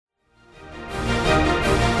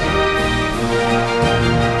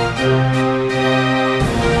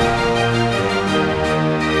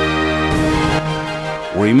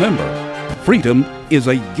Remember, freedom is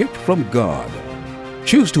a gift from God.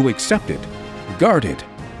 Choose to accept it, guard it,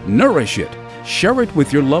 nourish it, share it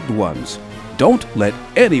with your loved ones. Don't let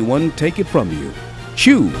anyone take it from you.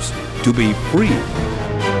 Choose to be free.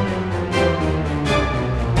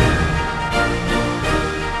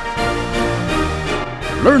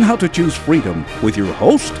 Learn how to choose freedom with your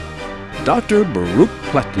host, Dr. Baruch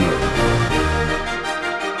Plattner.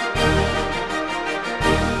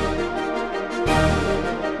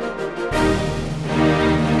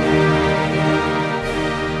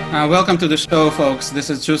 Welcome to the show, folks.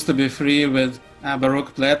 This is Choose to be Free with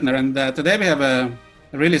Baruch Plattner. And today we have a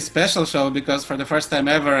really special show because for the first time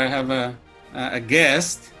ever I have a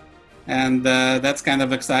guest. And that's kind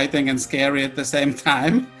of exciting and scary at the same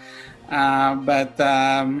time. But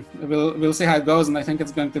we'll see how it goes, and I think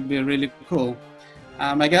it's going to be really cool.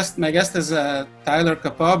 My guest is Tyler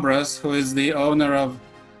Capobres, who is the owner of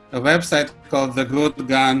a website called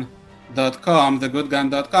thegoodgun.com,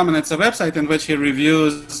 and it's a website in which he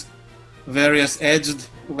reviews various edged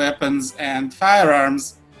weapons and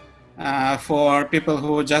firearms for people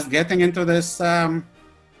who are just getting into this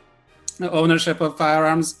ownership of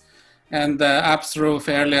firearms and up through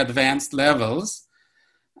fairly advanced levels.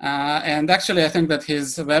 And actually, I think that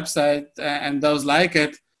his website and those like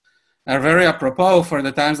it are very apropos for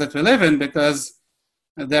the times that we live in, because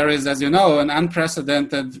there is, as you know, an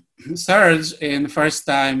unprecedented surge in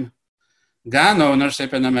first-time gun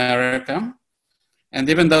ownership in America. And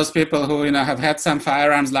even those people who, have had some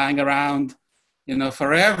firearms lying around,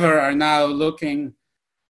 forever are now looking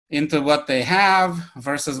into what they have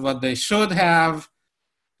versus what they should have,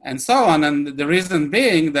 and so on. And the reason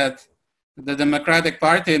being that the Democratic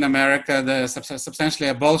Party in America, substantially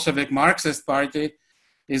a Bolshevik Marxist party,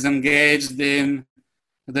 is engaged in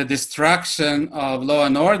the destruction of law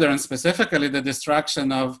and order, and specifically the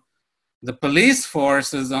destruction of the police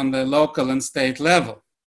forces on the local and state level.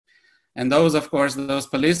 And those, of course, those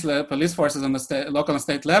police forces on the local and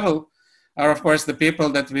state level are, of course, the people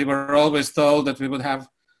that we were always told that we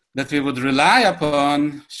would rely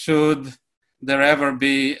upon should there ever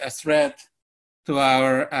be a threat to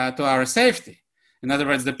our safety. In other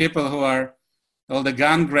words, the people who are all the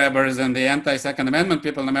gun grabbers and the anti-Second Amendment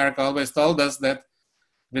people in America always told us that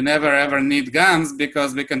we never ever need guns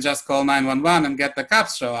because we can just call 911 and get the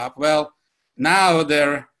cops show up. Well, now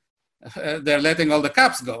they're letting all the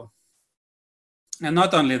cops go. And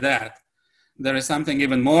not only that, there is something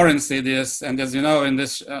even more insidious. And as you know, on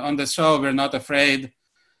this show, we're not afraid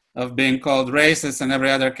of being called racist and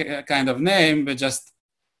every other kind of name. We just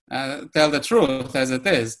tell the truth as it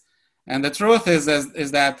is. And the truth is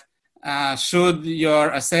that should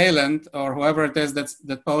your assailant or whoever it is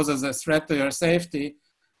that poses a threat to your safety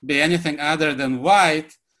be anything other than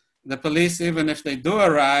white, the police, even if they do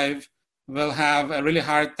arrive, will have a really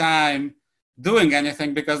hard time doing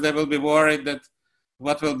anything because they will be worried that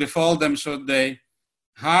what will befall them should they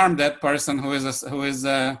harm that person who is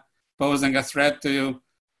posing a threat to you.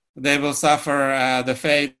 They will suffer the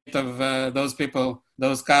fate of those people,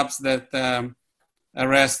 those cops that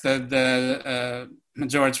arrested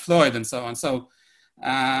George Floyd and so on. So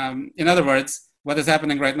in other words, what is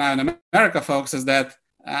happening right now in America, folks, is that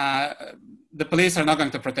the police are not going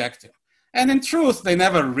to protect you. And in truth, they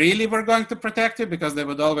never really were going to protect you because they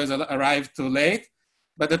would always arrive too late.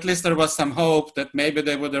 But at least there was some hope that maybe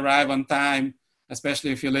they would arrive on time,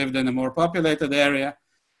 especially if you lived in a more populated area.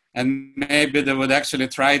 And maybe they would actually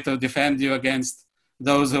try to defend you against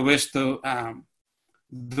those who wish to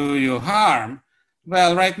do you harm.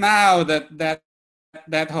 Well, right now, that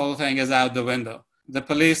whole thing is out the window. The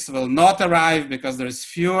police will not arrive because there's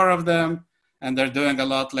fewer of them, and they're doing a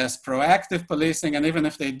lot less proactive policing. And even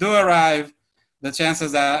if they do arrive, the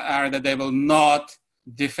chances are that they will not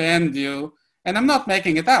defend you. And I'm not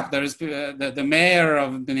making it up. There is the mayor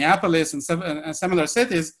of Minneapolis and similar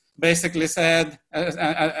cities basically said,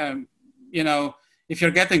 if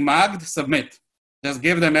you're getting mugged, submit. Just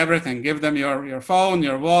give them everything. Give them your phone,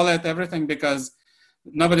 your wallet, everything, because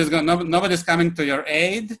nobody's coming to your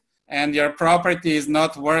aid, and your property is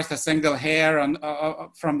not worth a single hair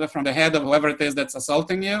from the head of whoever it is that's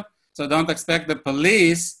assaulting you. So don't expect the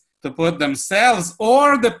police to put themselves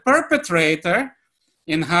or the perpetrator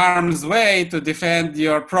in harm's way to defend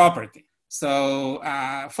your property. So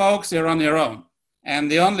folks, you're on your own. And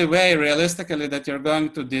the only way realistically that you're going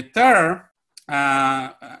to deter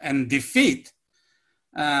and defeat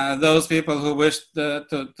those people who wish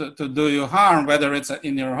to do you harm, whether it's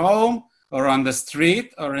in your home or on the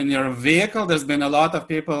street or in your vehicle. There's been a lot of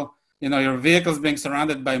people, your vehicle's being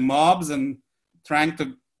surrounded by mobs and trying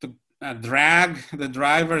to drag the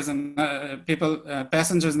drivers and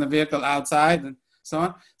passengers in the vehicle outside. And so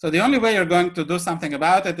on. So the only way you're going to do something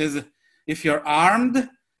about it is if you're armed,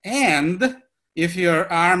 and if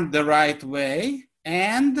you're armed the right way,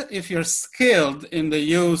 and if you're skilled in the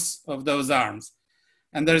use of those arms.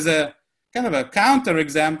 And there's a kind of a counter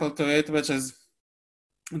example to it, which is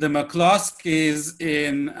the McCloskeys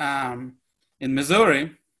in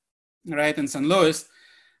Missouri, right, in St. Louis.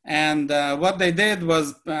 And what they did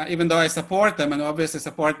was, even though I support them and obviously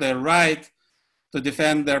support their right to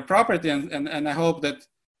defend their property, and I hope that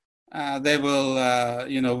they will,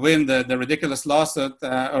 win the ridiculous lawsuit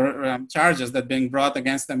or charges that are being brought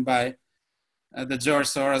against them by the George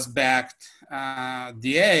Soros-backed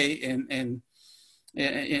DA in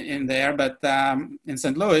there, but in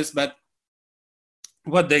St. Louis. But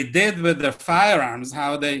what they did with their firearms,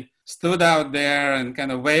 how they stood out there and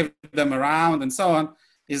kind of waved them around and so on,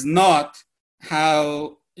 is not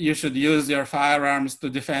how you should use your firearms to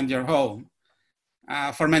defend your home.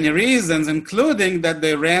 For many reasons, including that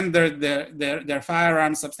they rendered their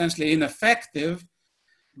firearms substantially ineffective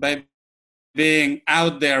by being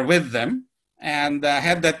out there with them. And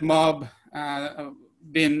had that mob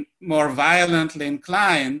been more violently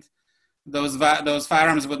inclined, those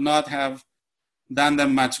firearms would not have done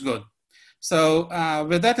them much good. So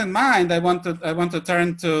with that in mind, I want to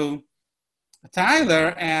turn to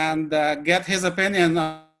Tyler and get his opinion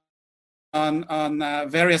on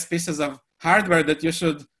various pieces of hardware that you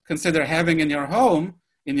should consider having in your home,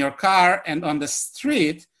 in your car, and on the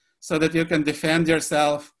street, so that you can defend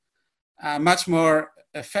yourself much more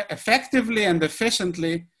effectively and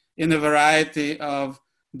efficiently in a variety of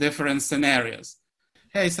different scenarios.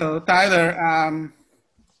 Hey, so Tyler,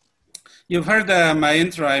 you've heard my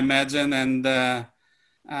intro, I imagine, and I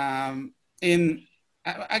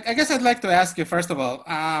guess I'd like to ask you, first of all,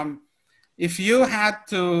 if you had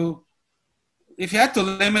to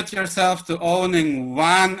limit yourself to owning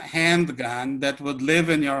one handgun that would live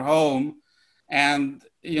in your home, and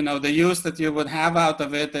the use that you would have out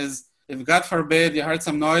of it is, if God forbid you heard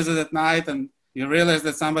some noises at night and you realized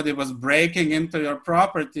that somebody was breaking into your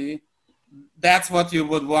property, that's what you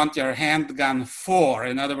would want your handgun for.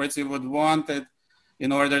 In other words, you would want it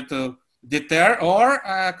in order to deter or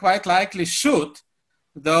quite likely shoot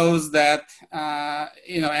those that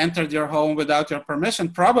entered your home without your permission,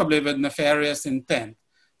 probably with nefarious intent.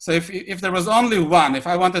 So if there was only one, if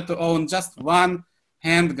I wanted to own just one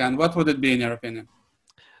handgun, what would it be in your opinion?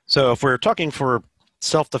 So if we're talking for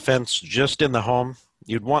self-defense just in the home,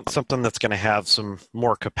 you'd want something that's going to have some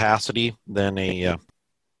more capacity than a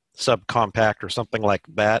subcompact or something like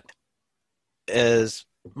that. As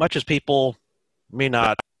much as people may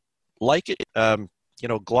not like it,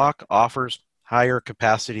 Glock offers higher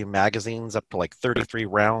capacity magazines up to like 33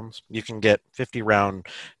 rounds. You can get 50 round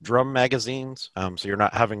drum magazines, so you're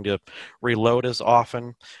not having to reload as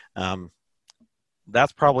often.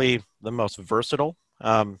 That's probably the most versatile.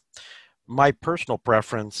 My personal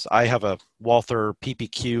preference, I have a Walther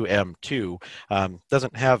PPQ M2.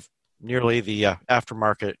 Doesn't have nearly the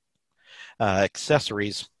aftermarket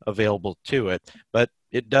accessories available to it, but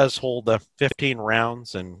it does hold 15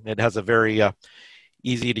 rounds, and it has a very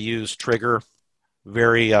easy to use trigger,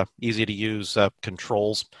 very easy to use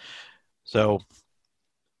controls. So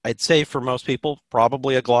I'd say for most people,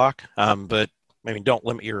 probably a Glock, but don't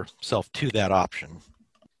limit yourself to that option.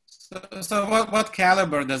 So what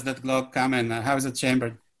caliber does that Glock come in? How is it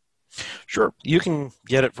chambered? Sure. You can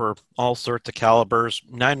get it for all sorts of calibers.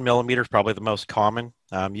 9mm is probably the most common.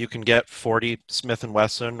 You can get 40 Smith &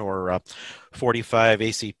 Wesson or 45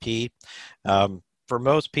 ACP. For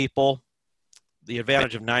most people, the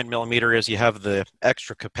advantage of 9mm is you have the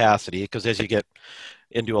extra capacity, because as you get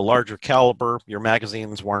into a larger caliber, your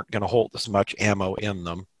magazines weren't going to hold as much ammo in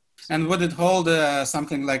them. And would it hold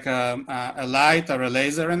something like a light or a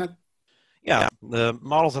laser in it? Yeah, the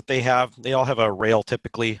models that they all have a rail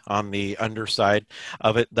typically on the underside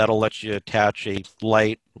of it that'll let you attach a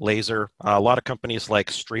light laser. A lot of companies like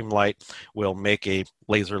Streamlight will make a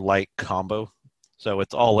laser light combo, so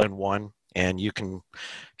it's all in one, and you can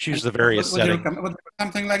choose the various settings. Would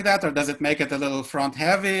something like that, or does it make it a little front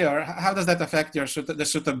heavy, or how does that affect the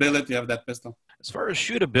shootability of that pistol? As far as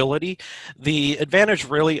shootability, the advantage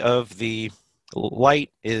really of the light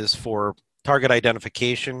is for target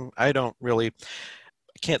identification. I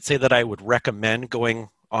can't say that I would recommend going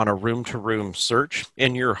on a room-to-room search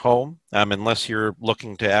in your home unless you're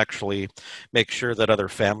looking to actually make sure that other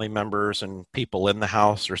family members and people in the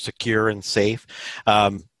house are secure and safe.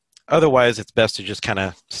 Otherwise, it's best to just kind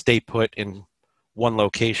of stay put in one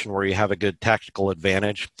location where you have a good tactical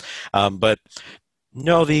advantage. But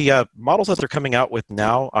no, the models that they're coming out with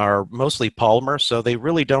now are mostly polymer, so they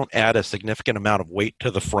really don't add a significant amount of weight to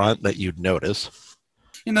the front that you'd notice.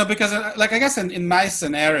 Because like, I guess in my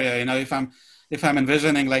scenario, if I'm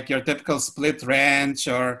envisioning like your typical split ranch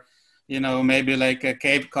or, maybe like a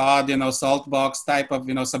Cape Cod, salt box type of,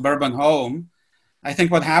 suburban home, I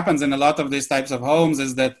think what happens in a lot of these types of homes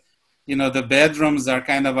is that, the bedrooms are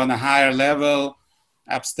kind of on a higher level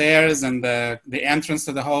upstairs, and the entrance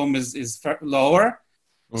to the home is lower.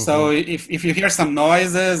 Mm-hmm. So if you hear some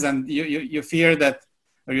noises and you fear that,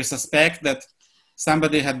 or you suspect that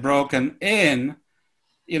somebody had broken in,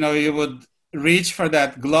 you would reach for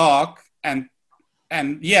that Glock. And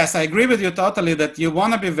yes, I agree with you totally that you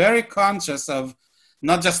want to be very conscious of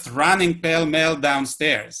not just running pell-mell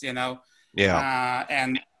downstairs, Yeah.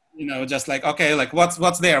 and just like, okay, like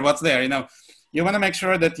what's there, you want to make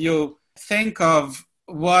sure that you think of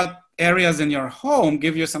what areas in your home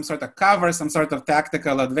give you some sort of cover, some sort of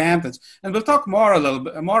tactical advantage, and we'll talk a little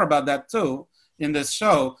bit more about that too in this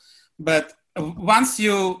show. But once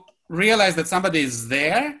you realize that somebody is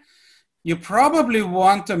there, you probably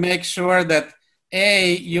want to make sure that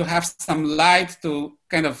you have some light to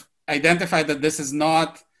kind of identify that this is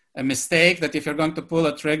not a mistake, that if you're going to pull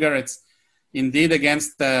a trigger, it's indeed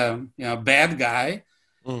against the bad guy.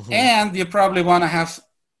 Mm-hmm. And you probably want to have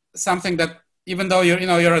something that, even though your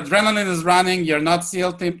adrenaline is running, you're not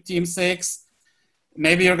SEAL Team 6,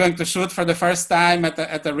 maybe you're going to shoot for the first time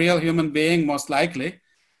at a real human being, most likely.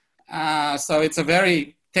 So it's a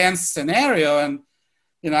very tense scenario, and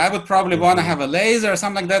I would probably want to have a laser or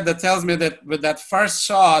something like that tells me that with that first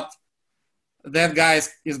shot, that guy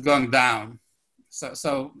is going down.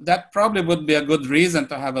 So that probably would be a good reason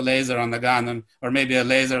to have a laser on the gun, or maybe a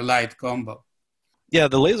laser light combo. Yeah,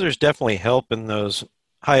 the lasers definitely help in those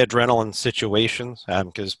high adrenaline situations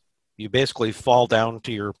because you basically fall down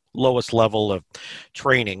to your lowest level of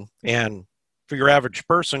training. And for your average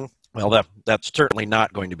person, well, that's certainly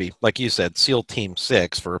not going to be, like you said, SEAL Team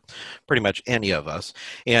 6 for pretty much any of us.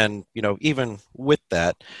 And, even with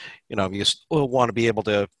that, you still want to be able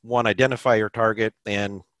to, one, identify your target,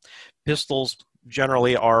 and pistols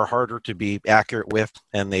generally are harder to be accurate with,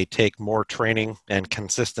 and they take more training and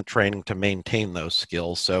consistent training to maintain those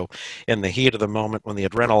skills. So in the heat of the moment when the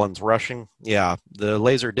adrenaline's rushing, yeah, the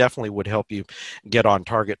laser definitely would help you get on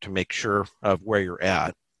target to make sure of where you're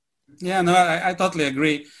at. Yeah, no, I totally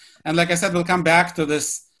agree. And like I said, we'll come back to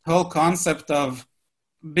this whole concept of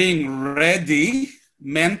being ready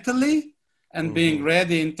mentally and being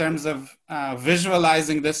ready in terms of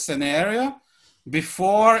visualizing this scenario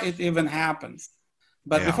before it even happens.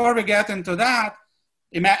 But before we get into that,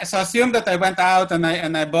 so assume that I went out and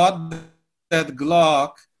I bought that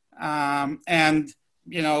Glock, and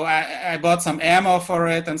I bought some ammo for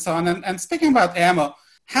it and so on. And speaking about ammo,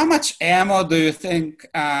 how much ammo do you think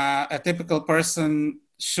a typical person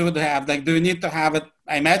should have? Like, do you need to have it?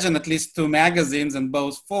 I imagine at least 2 magazines and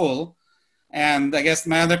both full. And I guess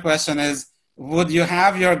my other question is, would you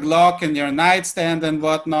have your Glock in your nightstand and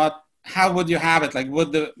whatnot? How would you have it? Like,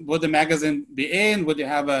 would the magazine be in? Would you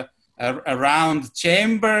have a round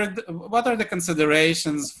chambered? What are the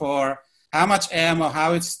considerations for how much ammo,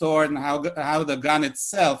 how it's stored, and how the gun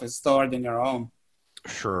itself is stored in your home?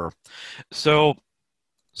 Sure. So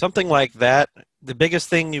something like that, the biggest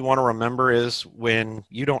thing you want to remember is when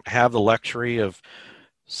you don't have the luxury of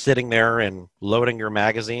sitting there and loading your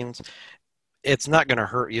magazines, it's not going to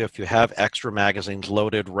hurt you if you have extra magazines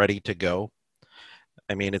loaded, ready to go.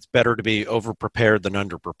 I mean, it's better to be over-prepared than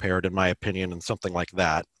under-prepared, in my opinion, and something like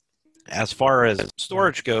that. As far as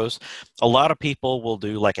storage goes, a lot of people will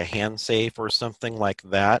do like a hand safe or something like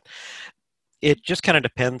that. It just kind of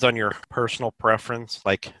depends on your personal preference.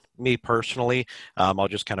 Like me personally, I'll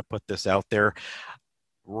just kind of put this out there.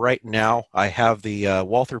 Right now, I have the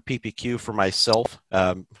Walther PPQ for myself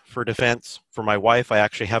for defense. For my wife, I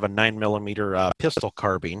actually have a 9mm pistol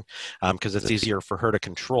carbine because it's easier for her to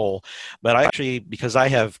control. But I actually, because I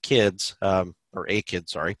have kids, or a kid,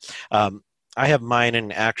 sorry, I have mine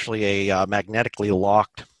in actually a magnetically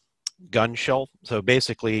locked gun shelf. So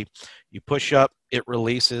basically, you push up, it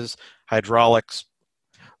releases, hydraulics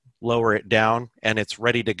lower it down, and it's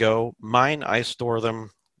ready to go. Mine, I store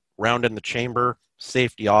them round in the chamber,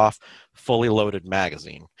 safety off, fully loaded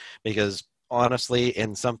magazine. Because honestly,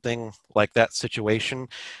 in something like that situation,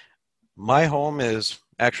 my home is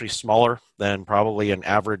actually smaller than probably an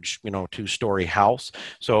average, 2-story house.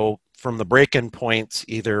 So from the break-in points,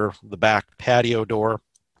 either the back patio door,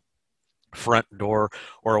 front door,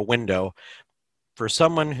 or a window, for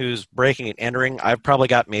someone who's breaking and entering, I've probably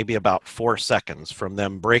got maybe about 4 seconds from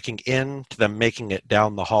them breaking in to them making it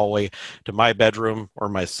down the hallway to my bedroom or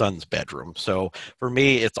my son's bedroom. So for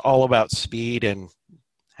me, it's all about speed and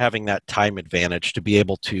having that time advantage to be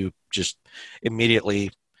able to just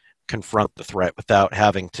immediately confront the threat without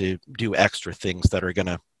having to do extra things that are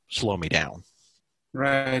going to slow me down.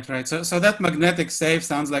 Right. So that magnetic safe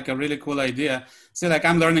sounds like a really cool idea. See, like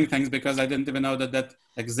I'm learning things because I didn't even know that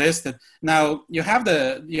existed. Now you have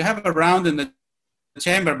a round in the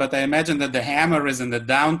chamber, but I imagine that the hammer is in the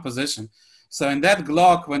down position. So in that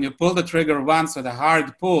Glock, when you pull the trigger once with a hard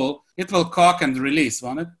pull, it will cock and release,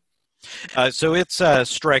 won't it? So it's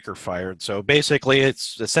striker fired. So basically, it's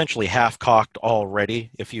essentially half cocked already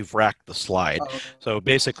if you've racked the slide. Oh. So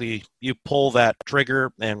basically, you pull that trigger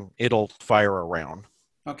and it'll fire a round.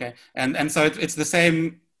 Okay, and so it's the same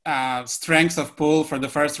strength of pull for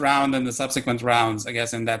the first round and the subsequent rounds, I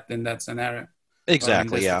guess, in that scenario.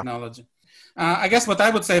 Exactly. In this Yeah. technology. I guess what I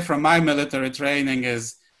would say from my military training is,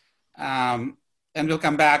 and we'll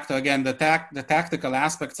come back to again the tactical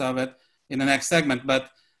aspects of it in the next segment, but.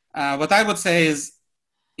 What I would say is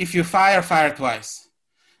if you fire twice,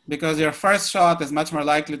 because your first shot is much more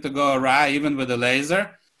likely to go awry even with a laser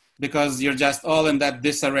because you're just all in that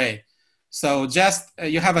disarray. So just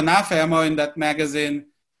you have enough ammo in that magazine,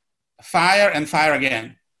 fire and fire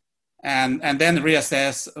again, and then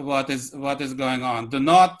reassess what is going on. Do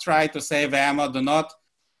not try to save ammo. Do not,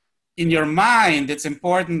 in your mind, it's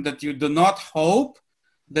important that you do not hope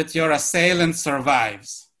that your assailant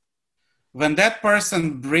survives. When that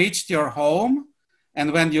person breached your home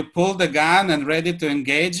and when you pull the gun and ready to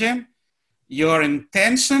engage him, your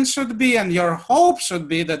intention should be and your hope should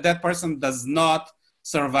be that that person does not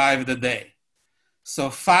survive the day. So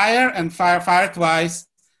fire and fire twice,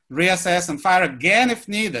 reassess and fire again if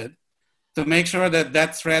needed to make sure that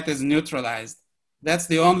that threat is neutralized. That's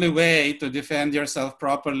the only way to defend yourself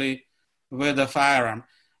properly with a firearm.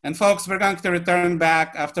 And folks, we're going to return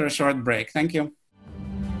back after a short break. Thank you.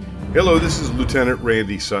 Hello, this is Lieutenant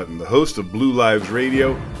Randy Sutton, the host of Blue Lives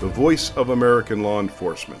Radio, the voice of American law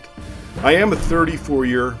enforcement. I am a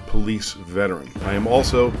 34-year police veteran. I am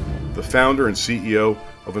also the founder and CEO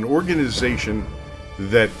of an organization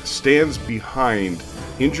that stands behind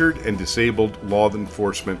injured and disabled law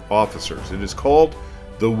enforcement officers. It is called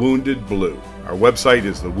The Wounded Blue. Our website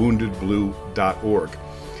is thewoundedblue.org.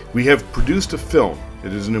 We have produced a film.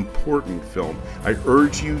 It is an important film. I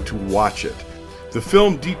urge you to watch it. The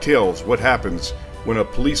film details what happens when a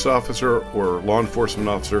police officer or law enforcement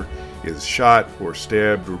officer is shot or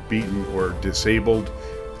stabbed or beaten or disabled,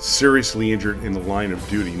 seriously injured in the line of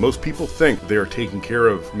duty. Most people think they are taken care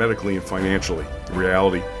of medically and financially. The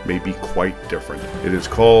reality may be quite different. It is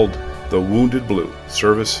called The Wounded Blue: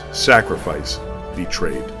 Service, Sacrifice,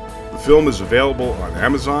 Betrayed. The film is available on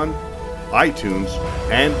Amazon, iTunes,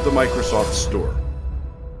 and the Microsoft Store.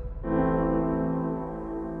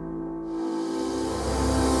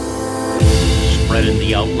 Spreading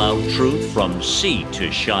the out loud truth from sea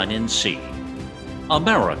to shining sea.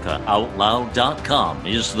 AmericaOutloud.com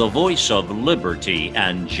is the voice of liberty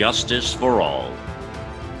and justice for all.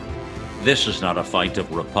 This is not a fight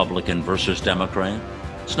of Republican versus Democrat.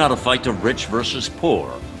 It's not a fight of rich versus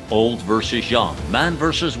poor, old versus young, man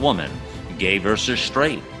versus woman, gay versus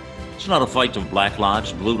straight. It's not a fight of black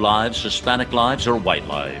lives, blue lives, Hispanic lives, or white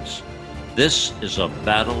lives. This is a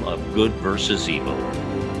battle of good versus evil.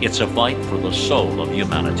 It's a fight for the soul of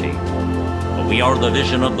humanity. We are the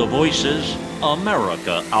vision of the voices,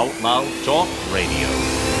 America Out Loud Talk Radio.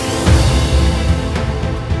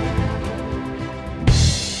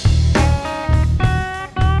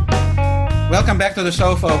 Welcome back to the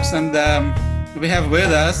show, folks. And we have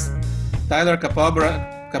with us Tyler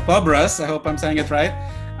Capobres, I hope I'm saying it right,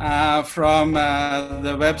 from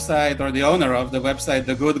the website, or the owner of the website,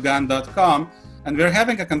 thegoodgun.com. And we're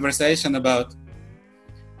having a conversation about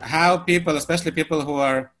how people, especially people who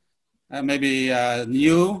are maybe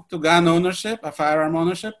new to gun ownership, firearm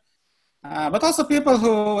ownership, but also people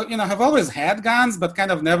who, have always had guns, but kind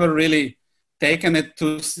of never really taken it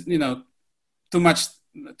too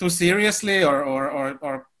seriously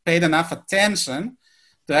or paid enough attention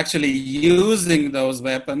to actually using those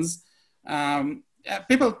weapons.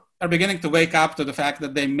 People are beginning to wake up to the fact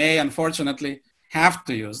that they may, unfortunately, have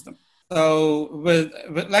to use them. So with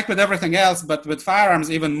everything else, but with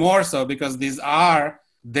firearms even more so, because these are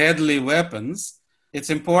deadly weapons, it's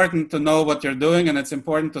important to know what you're doing, and it's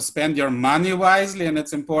important to spend your money wisely, and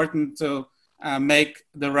it's important to make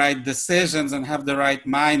the right decisions and have the right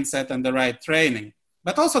mindset and the right training,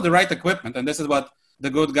 but also the right equipment. And this is what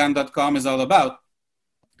thegoodgun.com is all about.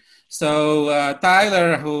 So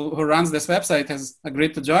Tyler, who runs this website, has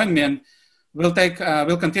agreed to join me, and we'll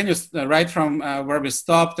continue right from where we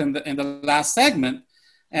stopped in the last segment.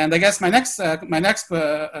 And I guess my next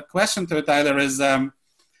question to Tyler is,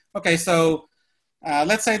 okay, so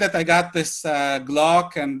let's say that I got this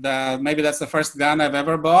Glock, and maybe that's the first gun I've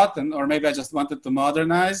ever bought, or maybe I just wanted to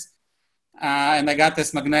modernize. And I got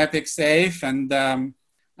this magnetic safe, and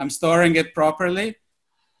I'm storing it properly.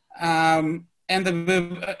 And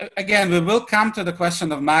again, we will come to the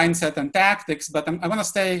question of mindset and tactics, but I want to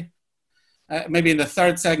stay maybe in the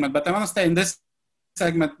third segment, but I want to stay in this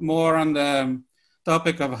segment more on the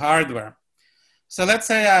topic of hardware. So let's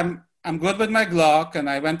say I'm good with my Glock, and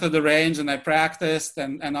I went to the range and I practiced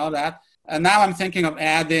and all that. And now I'm thinking of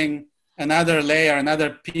adding another layer, another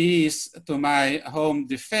piece to my home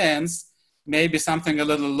defense, maybe something a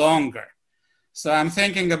little longer. So I'm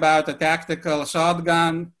thinking about a tactical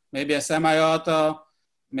shotgun, maybe a semi-auto,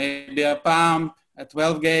 maybe a pump, a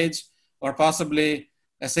 12 gauge, or possibly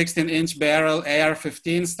a 16-inch barrel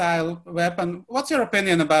AR-15 style weapon. What's your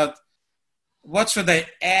opinion about what should I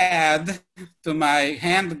add to my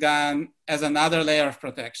handgun as another layer of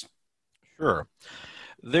protection? Sure.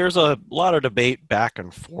 There's a lot of debate back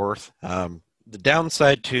and forth. The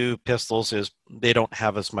downside to pistols is they don't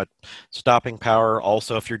have as much stopping power.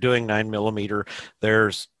 Also, if you're doing 9mm,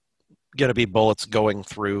 there's going to be bullets going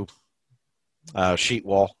through sheet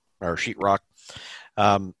wall or sheetrock.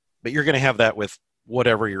 But you're going to have that with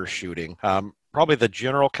whatever you're shooting. Probably the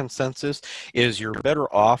general consensus is you're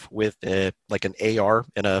better off with like an AR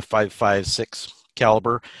in a 5.56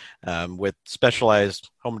 caliber with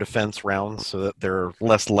specialized home defense rounds so that they're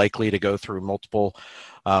less likely to go through multiple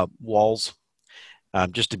walls,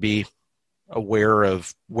 just to be aware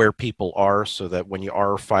of where people are so that when you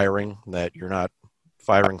are firing that you're not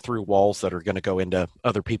firing through walls that are going to go into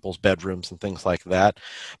other people's bedrooms and things like that.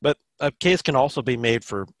 But a case can also be made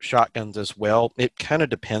for shotguns as well. It kind of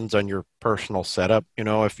depends on your personal setup. You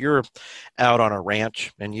know, if you're out on a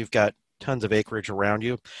ranch and you've got tons of acreage around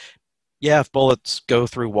you, yeah, if bullets go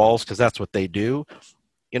through walls, because that's what they do,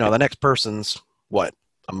 you know, the next person's, what,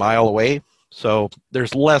 a mile away? So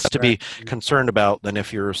there's less to be concerned about than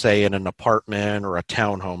if you're, say, in an apartment or a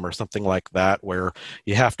townhome or something like that, where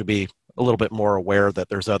you have to be a little bit more aware that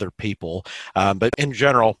there's other people. But in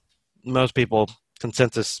general, most people,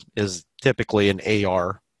 consensus is typically an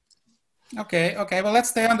AR. Okay. Well, let's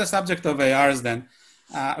stay on the subject of ARs then.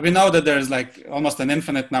 We know that there's like almost an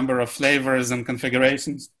infinite number of flavors and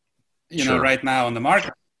configurations, you know, right now on the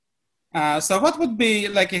market. So what would be,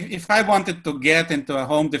 like, if I wanted to get into a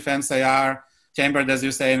home defense AR, chambered, as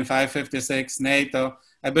you say, in 5.56 NATO,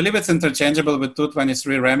 I believe it's interchangeable with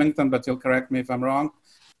 223 Remington, but you'll correct me if I'm wrong.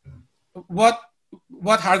 What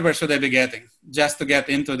hardware should I be getting just to get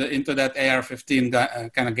into that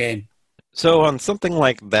AR-15 kind of game? So on something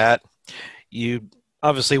like that, you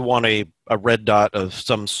obviously want a red dot of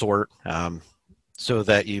some sort, so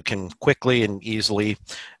that you can quickly and easily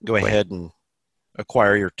go ahead and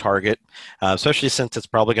acquire your target, especially since it's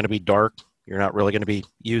probably going to be dark. You're not really going to be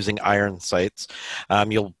using iron sights.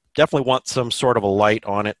 You'll definitely want some sort of a light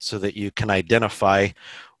on it so that you can identify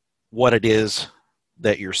what it is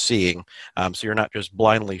that you're seeing, so you're not just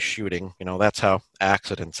blindly shooting. You know, that's how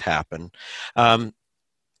accidents happen.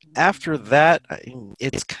 After that,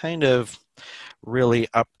 it's kind of really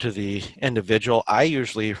up to the individual. I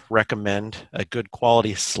usually recommend a good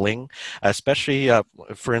quality sling, especially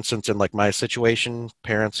for instance, in like my situation,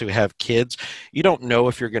 parents who have kids, you don't know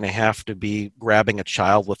if you're going to have to be grabbing a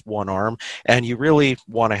child with one arm, and you really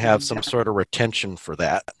want to have some sort of retention for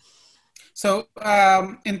that. So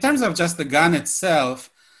in terms of just the gun itself,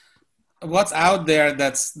 what's out there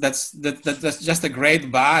that's just a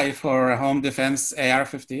great buy for a home defense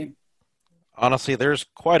AR-15? Honestly, there's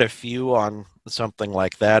quite a few on something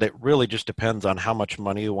like that. It really just depends on how much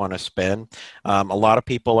money you want to spend. A lot of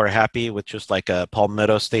people are happy with just like a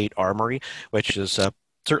Palmetto State Armory, which is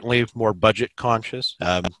certainly more budget conscious.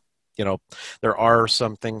 You know, there are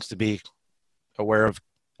some things to be aware of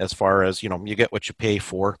as far as, you know, you get what you pay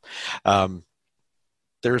for.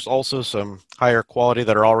 There's also some higher quality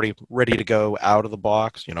that are already ready to go out of the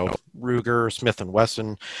box. You know, Ruger, Smith &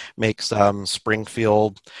 Wesson makes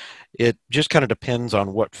Springfield. It just kind of depends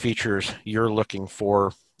on what features you're looking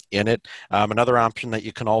for in it. Another option that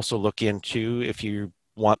you can also look into if you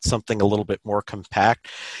want something a little bit more compact,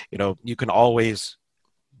 you know, you can always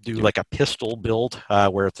do like a pistol build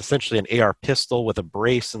where it's essentially an AR pistol with a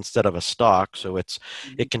brace instead of a stock. So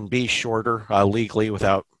it can be shorter legally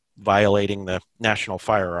without violating the National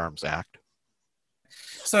Firearms Act.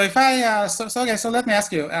 So if I, so let me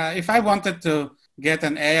ask you, if I wanted to get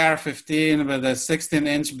an AR-15 with a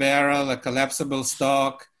 16-inch barrel, a collapsible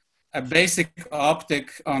stock, a basic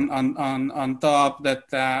optic on top that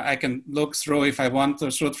I can look through if I want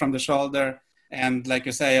to shoot from the shoulder, and like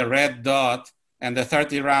you say, a red dot, and a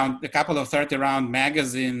couple of 30-round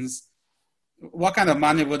magazines, what kind of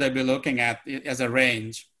money would I be looking at as a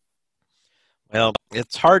range? Well,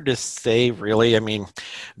 it's hard to say, really. I mean,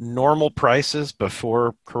 normal prices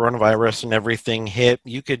before coronavirus and everything hit,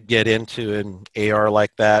 you could get into an AR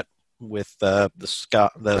like that with the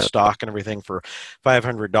stock and everything for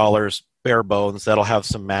 $500 bare bones. That'll have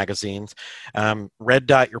some magazines. Red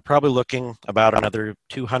dot, you're probably looking about another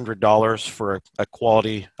 $200 for a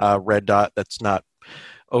quality red dot that's not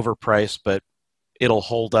overpriced, but it'll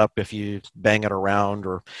hold up if you bang it around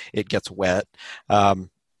or it gets wet.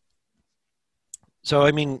 So,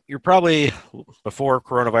 I mean, you're probably, before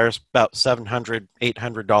coronavirus, about $700,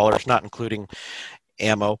 $800, not including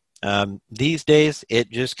ammo. These days,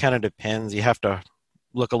 it just kind of depends. You have to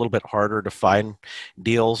look a little bit harder to find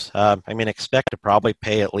deals. I mean, expect to probably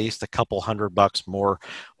pay at least a couple $100 more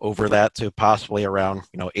over that, to possibly around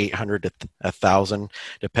 800 to 1,000,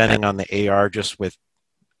 depending on the AR, just with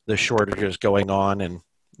the shortages going on and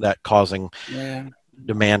that causing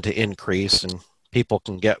demand to increase, and people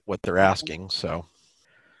can get what they're asking. So.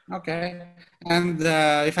 Okay. And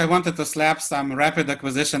if I wanted to slap some rapid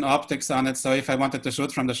acquisition optics on it, so if I wanted to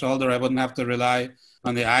shoot from the shoulder, I wouldn't have to rely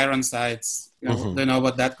on the iron sights. Do you know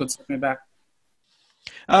what that could set me back?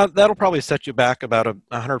 That'll probably set you back about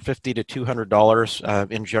 $150 to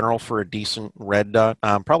 $200 in general for a decent red dot.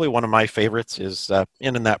 Probably one of my favorites is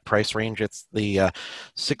in that price range. It's the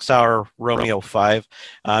 6-hour Romeo 5.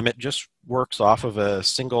 It just works off of a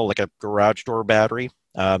single, like a garage door battery.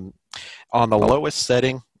 On the lowest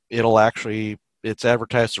setting, it's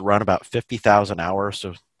advertised to run about 50,000 hours.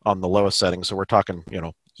 So on the lowest setting, so we're talking,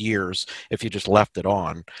 years if you just left it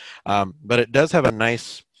on. But it does have a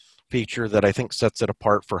nice feature that I think sets it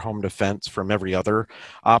apart for home defense from every other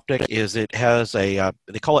optic. Is it has they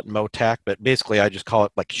call it MOTAC, but basically I just call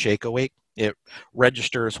it like shake awake. It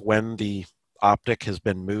registers when the optic has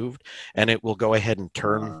been moved, and it will go ahead and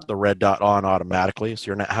turn the red dot on automatically, so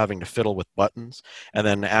you're not having to fiddle with buttons. And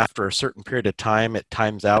then after a certain period of time, it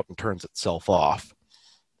times out and turns itself off.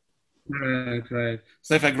 Right.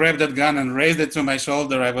 So if I grabbed that gun and raised it to my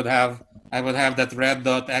shoulder, I would have that red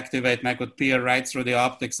dot activate, and I could peer right through the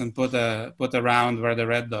optics and put a round where the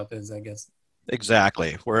red dot is, I guess.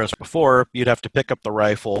 Exactly. Whereas before, you'd have to pick up the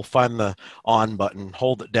rifle, find the on button,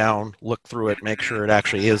 hold it down, look through it, make sure it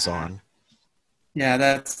actually is on. Yeah,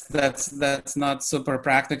 that's not super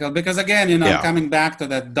practical, because again, I'm coming back to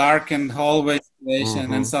that darkened hallway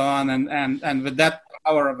situation and so on, and with that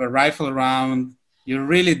power of a rifle round, you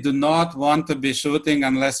really do not want to be shooting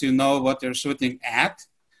unless you know what you're shooting at.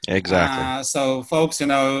 Exactly. So folks,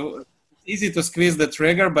 it's easy to squeeze the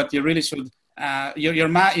trigger, but you really should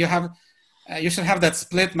you should have that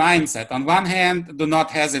split mindset. On one hand, do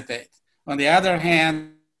not hesitate. On the other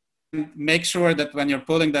hand, make sure that when you're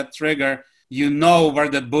pulling that trigger, you know where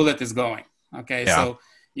that bullet is going. Okay, so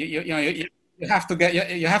you have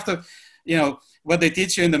to what they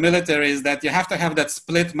teach you in the military is that you have to have that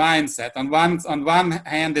split mindset. On one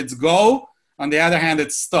hand, it's go. On the other hand,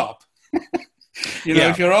 it's stop.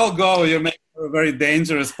 If you're all go, you make a very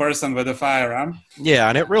dangerous person with a firearm. Yeah,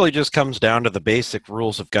 and it really just comes down to the basic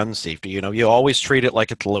rules of gun safety. You always treat it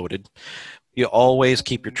like it's loaded. You always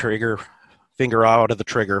keep your finger out of the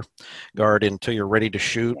trigger guard until you're ready to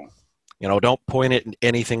shoot. Don't point it at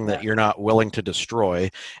anything that you're not willing to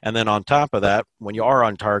destroy. And then on top of that, when you are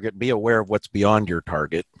on target, be aware of what's beyond your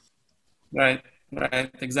target. Right,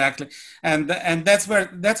 exactly. And that's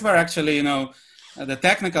where actually, the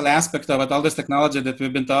technical aspect of it, all this technology that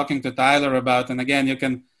we've been talking to Tyler about. And again, you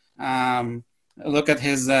can look at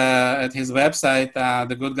his website,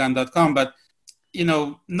 thegoodgun.com. But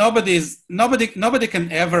nobody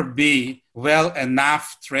can ever be well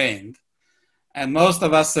enough trained. And most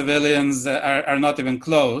of us civilians are not even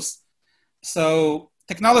close. So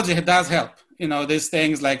technology does help. These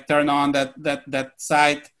things like turn on that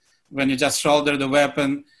sight when you just shoulder the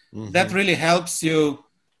weapon. That really helps you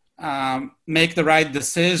make the right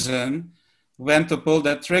decision when to pull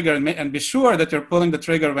that trigger, and be sure that you're pulling the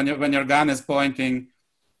trigger when your gun is pointing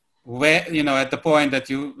where, at the point that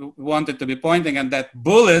you want it to be pointing, and that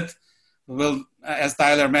bullet will, as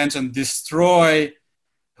Tyler mentioned, destroy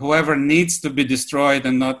whoever needs to be destroyed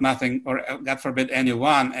and nothing, or God forbid,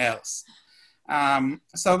 anyone else.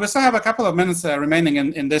 So we still have a couple of minutes remaining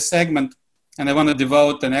in this segment, and I want to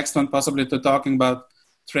devote the next one possibly to talking about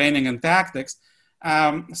training and tactics.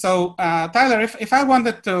 Tyler, if I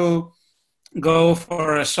wanted to go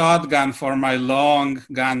for a shotgun for my long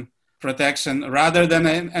gun protection rather than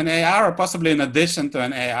an AR, or possibly in addition to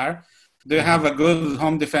an AR, do you have a good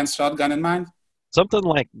home defense shotgun in mind? Something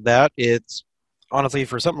like that, honestly,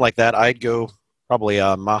 for something like that, I'd go probably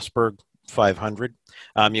a Mossberg 500.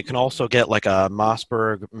 You can also get like a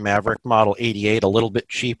Mossberg Maverick Model 88, a little bit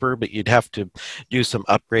cheaper, but you'd have to do some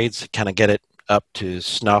upgrades to kind of get it up to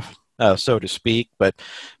snuff, so to speak. But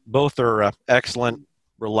both are excellent,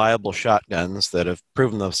 reliable shotguns that have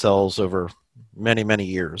proven themselves over many, many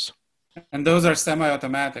years. And those are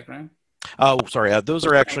semi-automatic, right? Oh, sorry. Those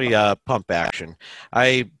are actually pump action.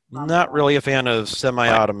 I'm not really a fan of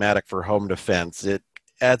semi-automatic for home defense. It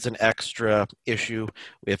adds an extra issue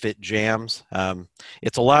if it jams.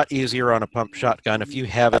 It's a lot easier on a pump shotgun if you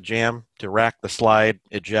have a jam to rack the slide,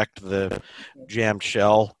 eject the jammed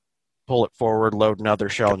shell, pull it forward, load another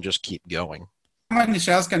shell, and just keep going. How many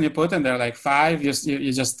shells can you put in there? Like 5?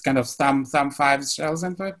 You just kind of thumb 5 shells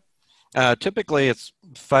into it? Typically, it's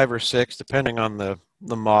 5 or 6, depending on the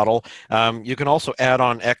model. You can also add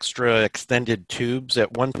on extra extended tubes.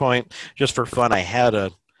 At one point, just for fun, I had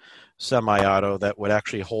a semi-auto that would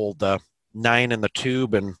actually hold 9 in the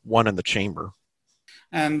tube and 1 in the chamber.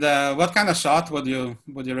 And what kind of shot would you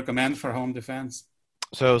recommend for home defense?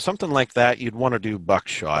 So something like that, you'd want to do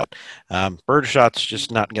buckshot. Birdshot's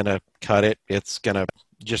just not going to cut it. It's going to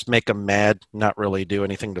just make them mad, not really do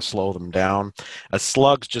anything to slow them down. A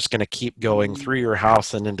slug's just going to keep going through your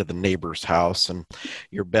house and into the neighbor's house, and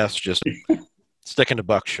you're best just sticking to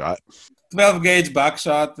buckshot. 12 gauge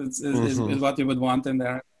buckshot is what you would want in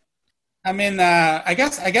there. I mean, I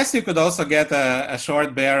guess you could also get a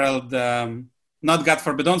short barreled, not God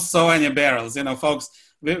forbid, don't sew any barrels, folks.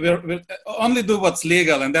 We only do what's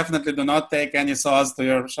legal, and definitely do not take any saws to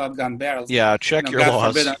your shotgun barrels. Yeah, check your God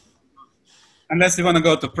laws. Forbid, unless you want to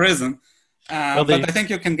go to prison. But I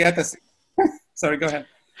think you can get a... Sorry, go ahead.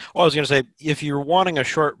 Well, I was going to say, if you're wanting a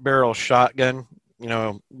short barrel shotgun,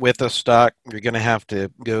 with a stock, you're going to have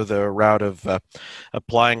to go the route of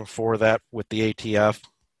applying for that with the ATF,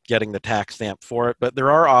 getting the tax stamp for it. But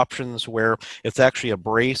there are options where it's actually a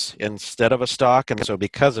brace instead of a stock. And so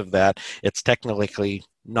because of that, it's technically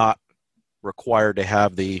not required to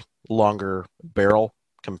have the longer barrel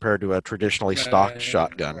compared to a traditionally stocked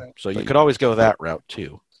shotgun. Right. So you could always go that route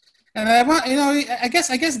too. And I guess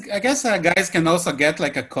guys can also get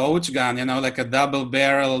like a coach gun, like a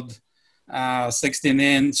double-barreled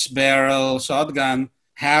 16-inch barrel shotgun,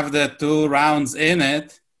 have the 2 rounds in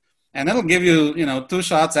it, and it'll give you, 2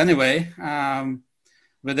 shots anyway.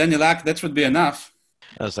 But then that should be enough.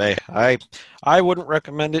 I wouldn't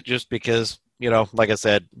recommend it just because, like I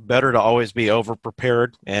said, better to always be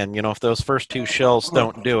over-prepared. And, if those first 2 shells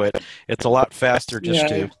don't do it, it's a lot faster just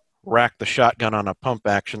to rack the shotgun on a pump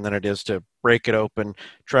action than it is to break it open,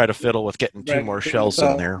 try to fiddle with getting 2 more shells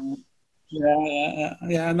in there.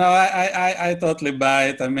 Yeah. No, I totally buy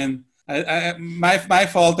it. I mean, my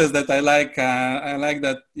fault is that I like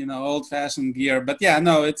that, old-fashioned gear. But yeah,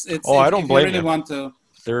 no, it's I don't blame you. Really want to.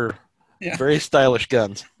 They're very stylish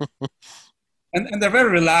guns. And they're very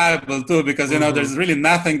reliable too, because there's really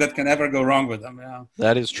nothing that can ever go wrong with them.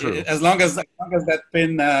 That is true. As long as that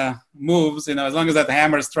pin moves, as long as that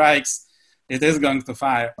hammer strikes, it is going to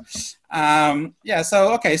fire. So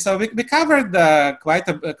we covered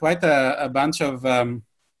quite a bunch of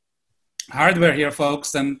hardware here,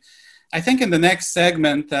 folks, and I think in the next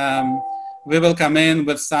segment we will come in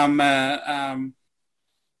with some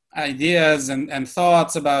ideas and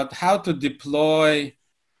thoughts about how to deploy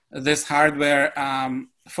this hardware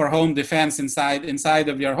for home defense inside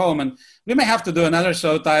of your home. And we may have to do another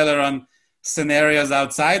show, Tyler, on scenarios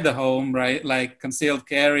outside the home, right? Like concealed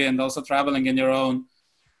carry and also traveling in your own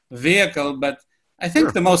vehicle. But I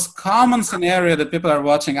think the most common scenario that people are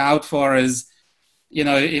watching out for is,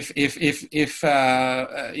 if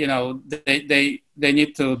they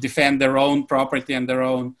need to defend their own property and their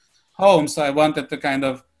own home. So I wanted to kind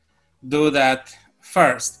of do that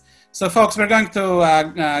first. So, folks, we're going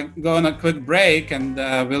to go on a quick break, and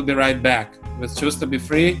we'll be right back with Choose to Be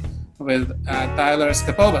Free with Tyler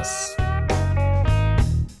Capobres.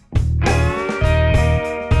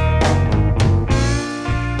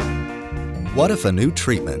 What if a new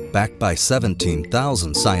treatment backed by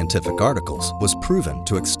 17,000 scientific articles was proven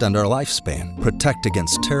to extend our lifespan, protect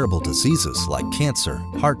against terrible diseases like cancer,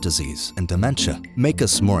 heart disease, and dementia, make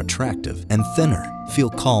us more attractive and thinner, feel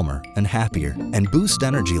calmer and happier, and boost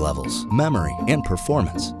energy levels, memory, and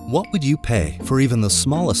performance? What would you pay for even the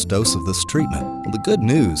smallest dose of this treatment? Well, the good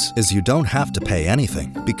news is you don't have to pay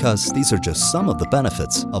anything, because these are just some of the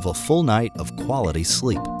benefits of a full night of quality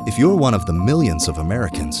sleep. If you're one of the millions of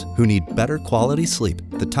Americans who need better quality sleep,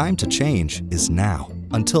 the time to change is now.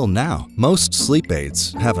 Until now, most sleep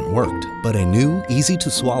aids haven't worked, but a new,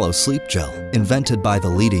 easy-to-swallow sleep gel, invented by the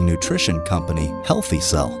leading nutrition company, Healthy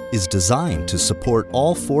Cell, is designed to support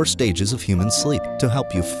all 4 stages of human sleep to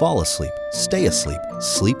help you fall asleep, stay asleep,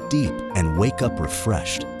 sleep deep, and wake up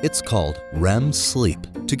refreshed. It's called REM Sleep.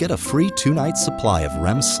 To get a free 2-night supply of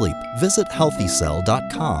REM sleep, visit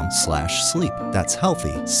healthycell.com/sleep. That's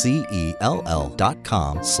healthy,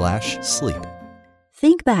 CELL.com/sleep.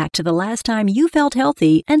 Think back to the last time you felt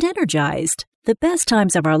healthy and energized. The best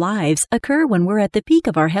times of our lives occur when we're at the peak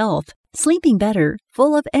of our health, sleeping better,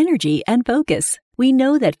 full of energy and focus. We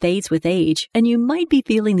know that fades with age, and you might be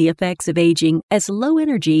feeling the effects of aging as low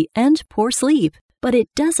energy and poor sleep. But it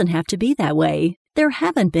doesn't have to be that way. There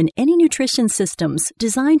haven't been any nutrition systems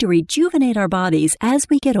designed to rejuvenate our bodies as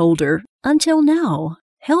we get older until now.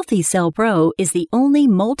 Healthy Cell Pro is the only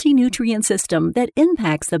multi-nutrient system that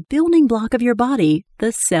impacts the building block of your body,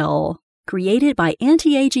 the cell. Created by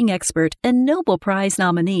anti-aging expert and Nobel Prize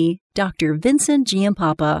nominee, Dr. Vincent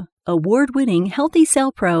Giampapa, award-winning Healthy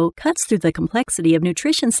Cell Pro cuts through the complexity of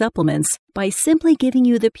nutrition supplements by simply giving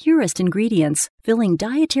you the purest ingredients, filling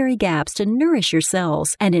dietary gaps to nourish your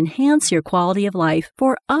cells and enhance your quality of life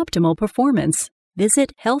for optimal performance.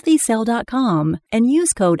 Visit healthycell.com and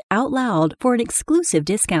use code OUTLOUD for an exclusive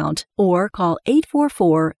discount, or call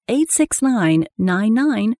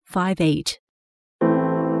 844-869-9958.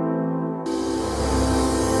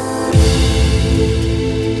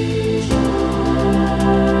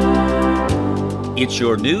 It's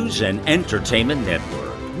your news and entertainment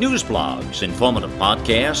network. News blogs, informative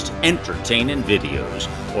podcasts, entertaining videos,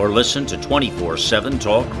 or listen to 24/7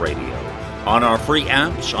 Talk Radio on our free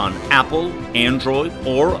apps on Apple, Android,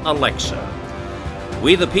 or Alexa.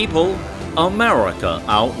 We the people,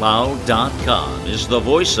 AmericaOutloud.com is the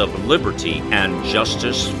voice of liberty and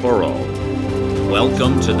justice for all.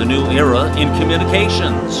 Welcome to the new era in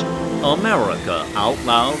communications. America Out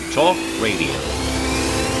Loud Talk Radio.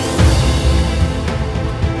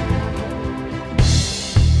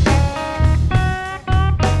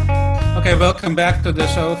 Okay, welcome back to the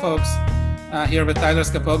show, folks. Here with Tyler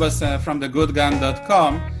Capobres from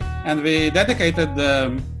thegoodgun.com, and we're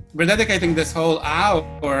dedicating this whole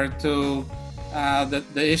hour to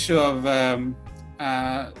the issue of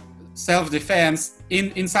self-defense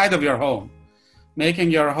inside of your home,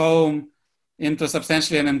 making your home into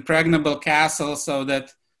substantially an impregnable castle so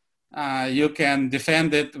that you can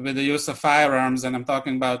defend it with the use of firearms. And I'm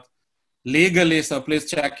talking about legally, so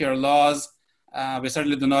please check your laws. We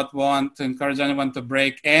certainly do not want to encourage anyone to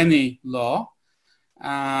break any law,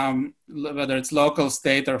 whether it's local,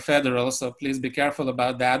 state, or federal, so please be careful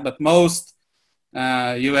about that. But most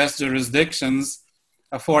U.S. jurisdictions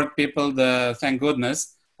afford people thank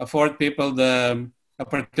goodness, afford people the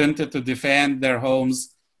opportunity to defend their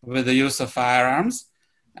homes with the use of firearms.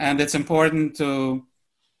 And it's important to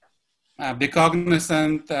be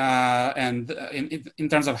cognizant and in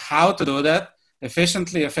terms of how to do that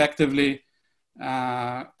efficiently, effectively,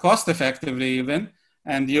 cost effectively even,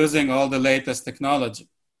 and using all the latest technology.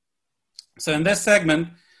 So in this segment,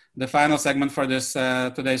 the final segment for this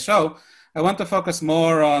today's show, I want to focus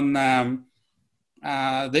more on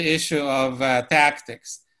the issue of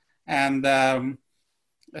tactics. And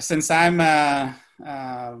since I'm a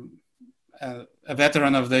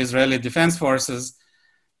veteran of the Israeli Defense Forces,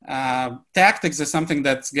 tactics is something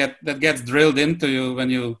that gets drilled into you when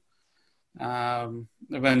you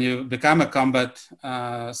become a combat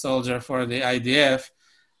soldier for the IDF.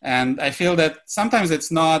 And I feel that sometimes it's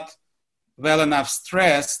not well enough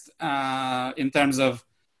stressed in terms of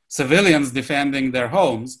civilians defending their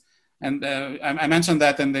homes. And I mentioned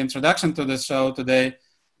that in the introduction to the show today,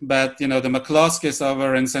 but the McCloskeys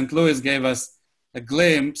over in St. Louis gave us a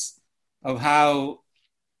glimpse of how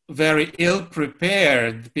very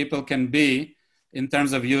ill-prepared people can be in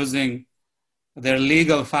terms of using their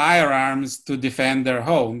legal firearms to defend their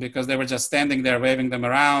home, because they were just standing there waving them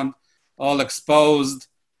around, all exposed.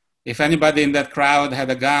 If anybody in that crowd had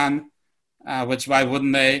a gun, which why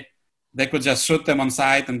wouldn't they? They could just shoot them on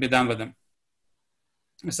sight and be done with them.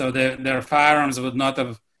 So their firearms would not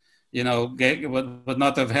have, would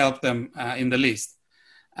not have helped them in the least.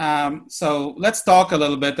 So let's talk a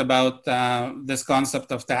little bit about this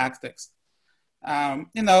concept of tactics.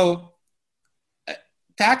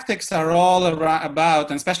 Tactics are all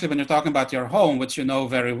about, and especially when you're talking about your home, which you know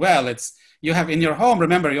very well, you have in your home,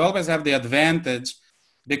 remember, you always have the advantage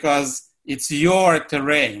because it's your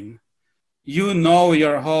terrain. You know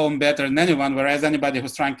your home better than anyone, whereas anybody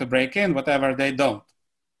who's trying to break in, whatever, they don't.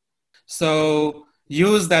 So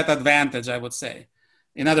use that advantage, I would say.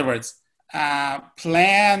 In other words,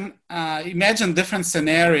 imagine different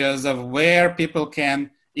scenarios of where people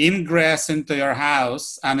can ingress into your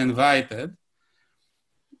house uninvited,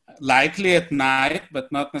 likely at night,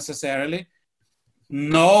 but not necessarily.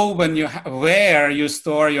 Know where you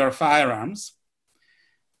store your firearms,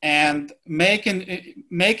 and make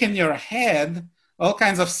in your head all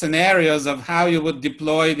kinds of scenarios of how you would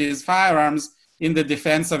deploy these firearms in the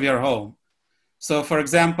defense of your home. So, for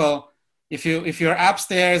example, if you're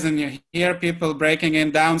upstairs and you hear people breaking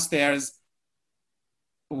in downstairs,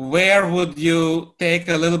 where would you take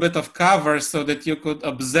a little bit of cover so that you could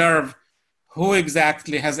observe who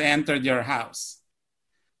exactly has entered your house,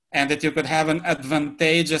 and that you could have an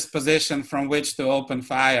advantageous position from which to open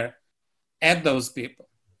fire at those people?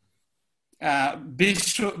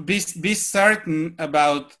 Be certain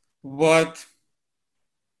about where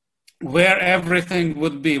everything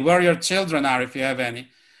would be, where your children are, if you have any,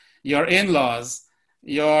 your in-laws,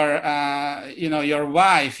 your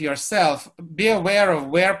wife, yourself. Be aware of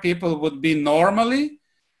where people would be normally,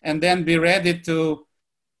 and then be ready to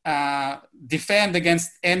defend against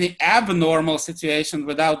any abnormal situation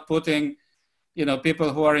without putting,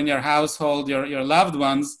 people who are in your household, your loved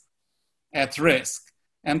ones, at risk.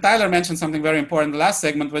 And Tyler mentioned something very important in the last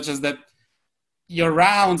segment, which is that your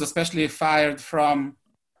rounds, especially fired from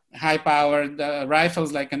high-powered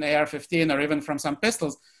rifles like an AR-15 or even from some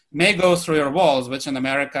pistols, may go through your walls, which in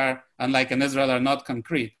America, unlike in Israel, are not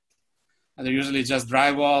concrete. They're usually just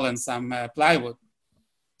drywall and some plywood.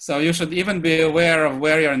 So you should even be aware of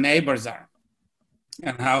where your neighbors are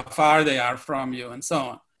and how far they are from you, and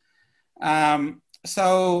so on.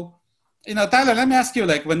 Tyler, let me ask you,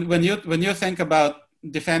 like, when you think about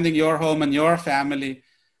defending your home and your family,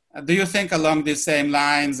 do you think along these same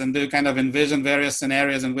lines, and do you kind of envision various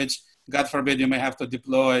scenarios in which, God forbid, you may have to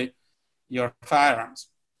deploy your firearms?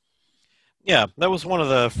 Yeah, that was one of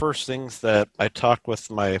the first things that I talked with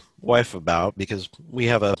my wife about, because we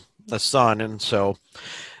have a son, and so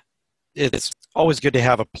it's always good to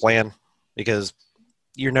have a plan, because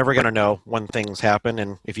you're never going to know when things happen,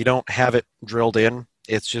 and if you don't have it drilled in,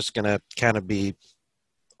 it's just going to kind of be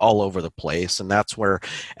all over the place, and that's where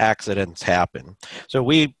accidents happen. So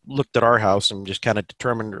we looked at our house and just kind of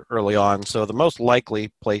determined early on, so the most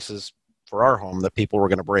likely places for our home that people were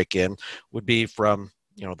going to break in would be from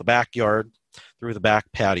the backyard through the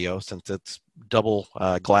back patio, since it's double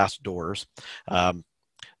glass doors. The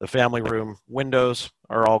family room windows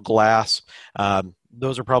are all glass.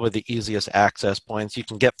 Those are probably the easiest access points. You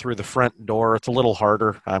can get through the front door. It's a little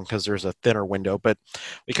harder because there's a thinner window, but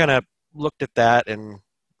we kind of looked at that, and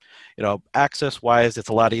access wise, it's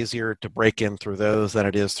a lot easier to break in through those than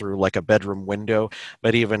it is through like a bedroom window.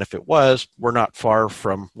 But even if it was, we're not far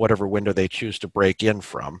from whatever window they choose to break in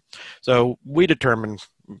from. So we determined,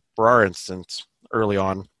 for our instance, early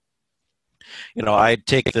on, I'd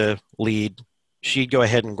take the lead. She'd go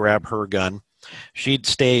ahead and grab her gun. She'd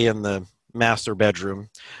stay in the master bedroom.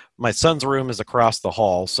 My son's room is across the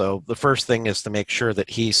hall, so the first thing is to make sure that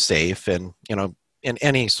he's safe. And in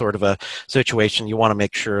any sort of a situation, you want to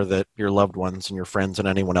make sure that your loved ones and your friends and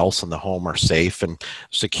anyone else in the home are safe and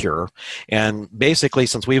secure. And basically,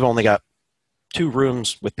 since we've only got 2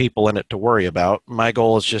 rooms with people in it to worry about, my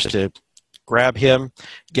goal is just to grab him,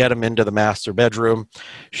 get him into the master bedroom.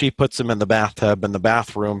 She puts him in the bathtub in the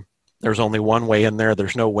bathroom. There's only one way in there.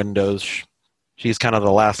 There's no windows. She's kind of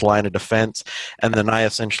the last line of defense. And then I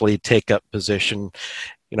essentially take up position,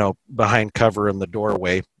 behind cover in the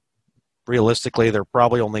doorway. Realistically, they're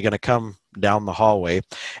probably only going to come down the hallway.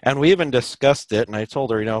 And we even discussed it, and I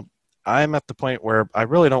told her, I'm at the point where I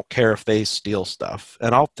really don't care if they steal stuff.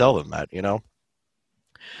 And I'll tell them that,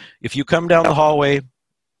 if you come down the hallway,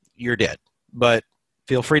 you're dead. But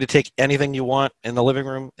feel free to take anything you want in the living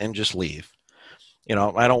room and just leave.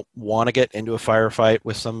 I don't want to get into a firefight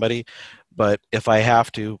with somebody, but if I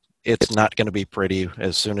have to, it's not going to be pretty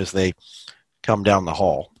as soon as they come down the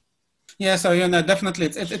hall. Yeah, so definitely,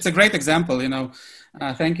 it's a great example.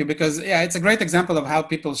 Thank you, because it's a great example of how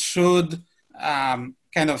people should kind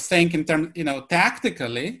of think in terms,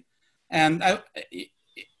 tactically. And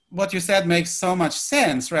what you said makes so much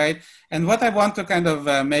sense, right? And what I want to kind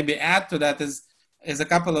of maybe add to that is a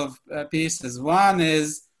couple of pieces. One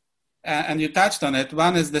is, and you touched on it.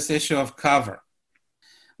 One is this issue of cover.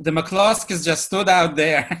 The McCloskeys just stood out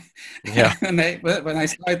there. Yeah. And when I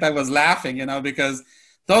saw it, I was laughing, because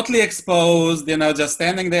totally exposed, just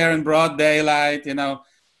standing there in broad daylight,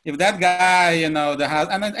 if that guy, the house,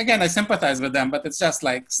 and again, I sympathize with them, but it's just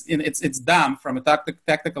like, it's dumb from a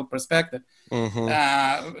tactical perspective.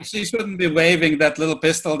 Mm-hmm. She shouldn't be waving that little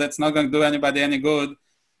pistol that's not going to do anybody any good.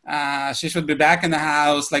 She should be back in the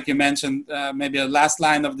house, like you mentioned, maybe a last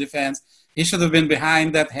line of defense. He should have been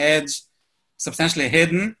behind that hedge, substantially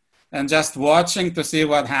hidden, and just watching to see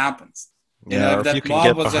what happens. Yeah, or if you can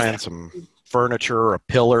get behind some furniture or a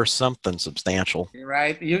pillar, something substantial.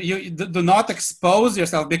 Right. You do not expose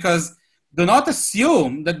yourself, because do not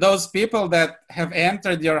assume that those people that have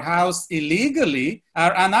entered your house illegally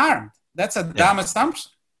are unarmed. That's a dumb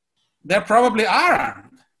assumption. They probably are armed.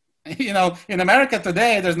 In America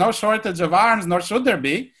today, there's no shortage of arms, nor should there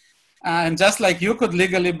be. And just like you could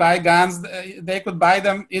legally buy guns, they could buy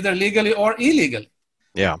them either legally or illegally.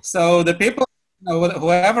 Yeah. So the people,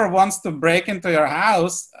 whoever wants to break into your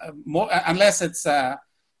house, unless it's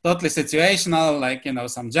totally situational, like,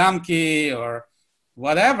 some junkie or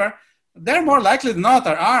whatever, they're more likely than not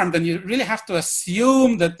are armed, and you really have to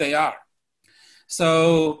assume that they are.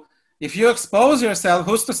 So if you expose yourself,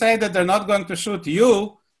 who's to say that they're not going to shoot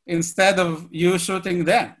you instead of you shooting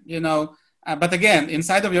them, But again,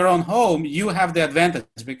 inside of your own home, you have the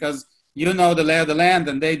advantage because you know the lay of the land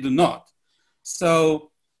and they do not.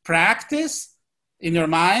 So practice in your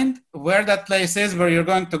mind where that place is, where you're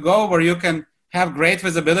going to go, where you can have great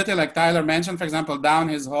visibility, like Tyler mentioned, for example, down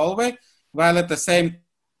his hallway, while at the same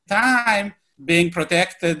time being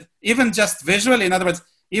protected, even just visually. In other words,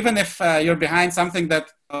 even if you're behind something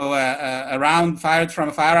that a round fired from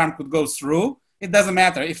a firearm could go through, it doesn't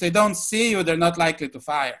matter. If they don't see you, they're not likely to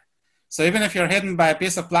fire. So even if you're hidden by a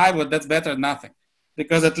piece of plywood, that's better than nothing,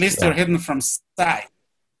 because at least you're hidden from sight.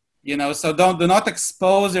 So do not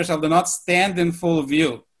expose yourself. Do not stand in full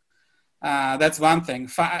view. That's one thing.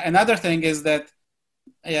 Another thing is that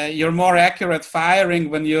you're more accurate firing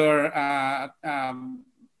when you're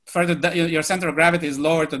further. Your center of gravity is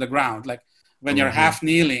lower to the ground, like when you're half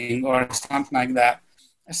kneeling or something like that.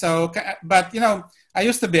 So, but I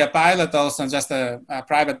used to be a pilot also, just a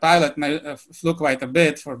private pilot, and I flew quite a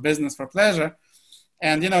bit for business, for pleasure.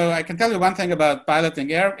 And, I can tell you one thing about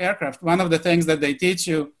piloting aircraft. One of the things that they teach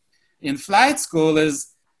you in flight school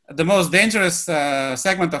is the most dangerous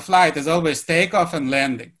segment of flight is always takeoff and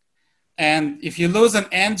landing. And if you lose an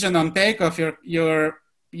engine on takeoff,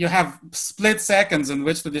 you have split seconds in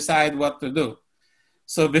which to decide what to do.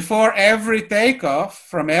 So before every takeoff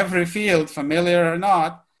from every field, familiar or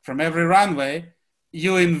not, from every runway,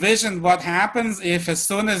 you envision what happens if, as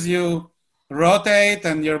soon as you rotate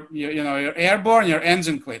and you're airborne, your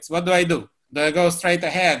engine quits. What do I do? Do I go straight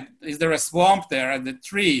ahead? Is there a swamp there? Are the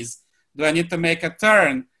trees? Do I need to make a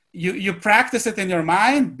turn? You practice it in your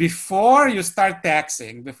mind before you start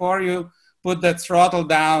taxiing. Before you put that throttle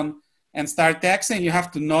down and start taxiing, you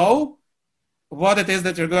have to know what it is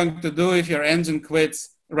that you're going to do if your engine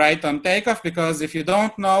quits right on takeoff, because if you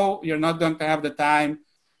don't know, you're not going to have the time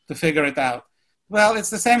to figure it out. Well, it's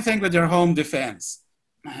the same thing with your home defense.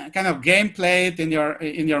 Kind of gameplay it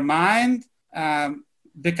in your mind,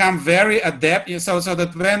 become very adept, so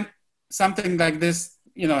that when something like this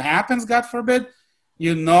happens, God forbid,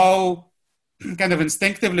 kind of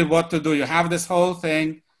instinctively what to do. You have this whole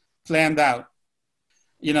thing planned out.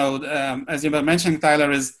 As you were mentioning,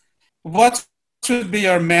 Tyler, is what should be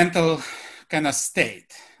your mental kind of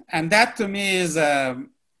state? And that to me is a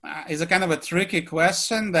kind of a tricky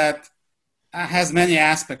question that has many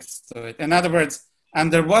aspects to it. In other words,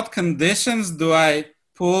 under what conditions do I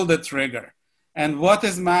pull the trigger? And what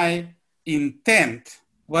is my intent?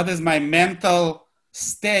 What is my mental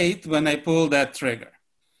state when I pull that trigger?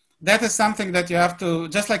 That is something that you have to,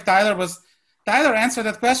 just like Tyler answered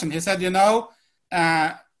that question. He said,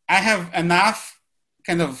 I have enough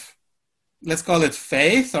kind of, let's call it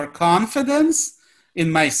faith or confidence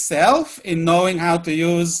in myself, in knowing how to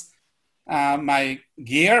use my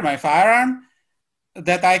gear, my firearm,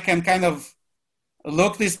 that I can kind of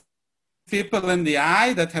look these people in the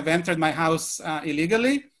eye that have entered my house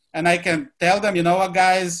illegally, and I can tell them, you know what,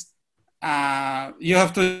 guys, you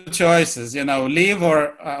have two choices, leave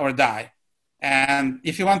or die. And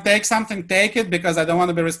if you want to take something, take it, because I don't want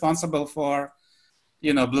to be responsible for,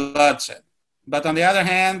 bloodshed. But on the other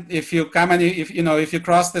hand, if you come and if you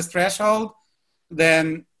cross this threshold,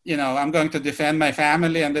 then, I'm going to defend my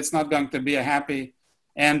family, and it's not going to be a happy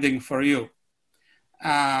ending for you.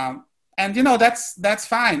 And, that's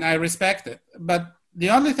fine. I respect it. But the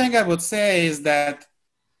only thing I would say is that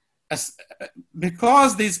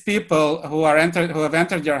because these people who have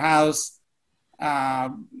entered your house,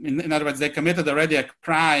 in other words, they committed already a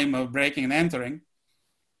crime of breaking and entering,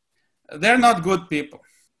 they're not good people.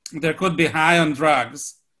 They could be high on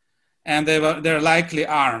drugs, and they're likely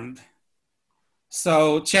armed.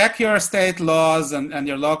 So check your state laws and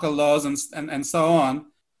your local laws and so on.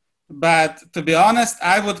 But to be honest,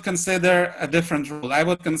 I would consider a different rule. I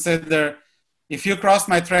would consider, if you crossed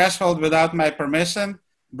my threshold without my permission,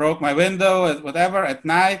 broke my window, whatever, at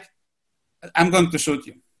night, I'm going to shoot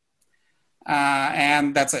you.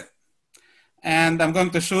 And that's it. And I'm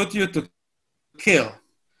going to shoot you to kill.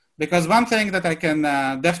 Because one thing that I can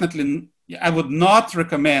I would not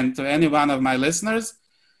recommend to any one of my listeners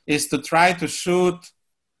is to try to shoot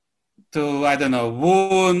to,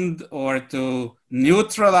 wound or to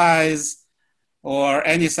neutralize or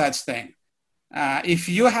any such thing. If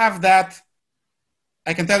you have that,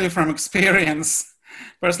 I can tell you from experience,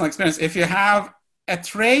 personal experience, if you have a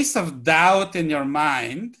trace of doubt in your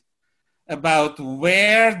mind about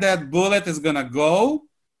where that bullet is going to go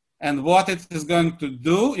and what it is going to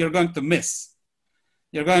do, you're going to miss.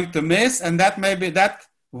 You're going to miss, and that may be that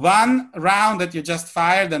one round that you just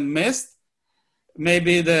fired and missed may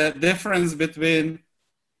be the difference between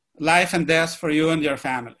life and death for you and your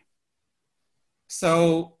family.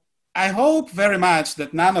 So I hope very much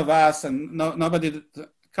that none of us and nobody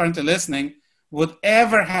currently listening would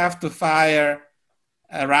ever have to fire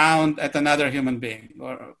a round at another human being.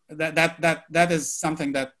 Or that is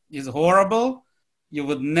something that is horrible. You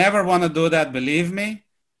would never want to do that, believe me.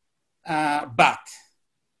 But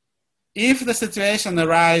if the situation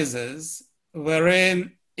arises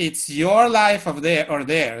wherein it's your life or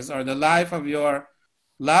theirs, or the life of your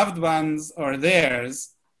loved ones or theirs,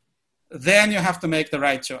 then you have to make the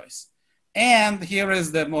right choice. And here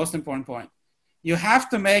is the most important point. You have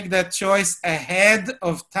to make that choice ahead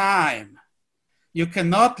of time. You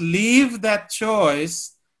cannot leave that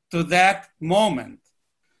choice to that moment.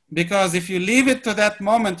 Because if you leave it to that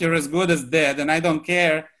moment, you're as good as dead. And I don't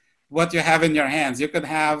care what you have in your hands. You could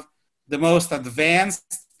have the most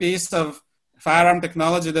advanced piece of firearm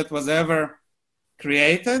technology that was ever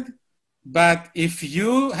created. But if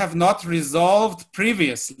you have not resolved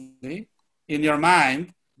previously in your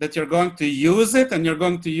mind that you're going to use it and you're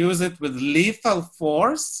going to use it with lethal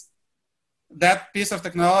force, that piece of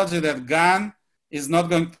technology, that gun, is not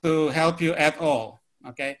going to help you at all.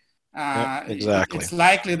 Okay. Exactly. It's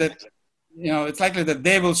likely that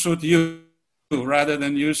they will shoot you rather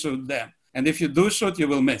than you shoot them. And if you do shoot, you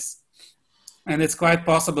will miss. And it's quite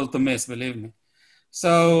possible to miss, believe me.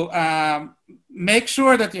 So make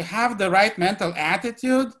sure that you have the right mental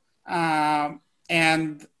attitude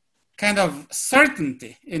and kind of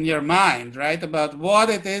certainty in your mind, right, about what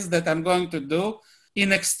it is that I'm going to do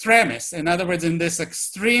in extremis. In other words, in this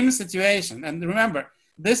extreme situation. And remember,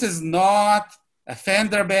 this is not a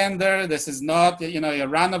fender bender. This is not, your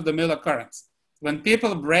run-of-the-mill occurrence. When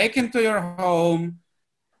people break into your home,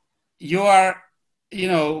 you are,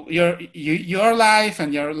 your life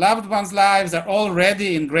and your loved ones' lives are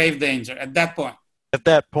already in grave danger at that point. At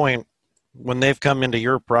that point, when they've come into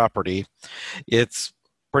your property, it's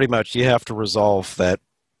pretty much you have to resolve that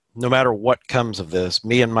no matter what comes of this,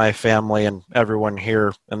 me and my family and everyone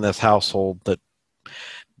here in this household, that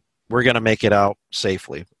we're going to make it out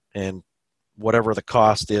safely. And whatever the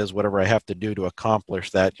cost is, whatever I have to do to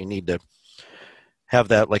accomplish that, you need to have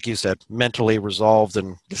that, like you said, mentally resolved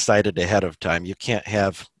and decided ahead of time. You can't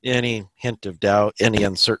have any hint of doubt, any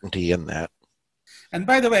uncertainty in that. And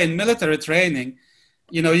by the way, in military training,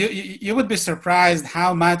 you would be surprised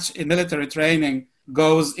how much in military training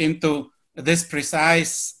goes into this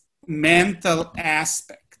precise mental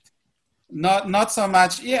aspect. Not so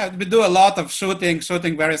much, we do a lot of shooting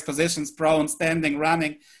various positions, prone, standing,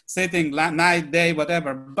 running, sitting, night, day,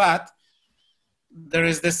 whatever. But there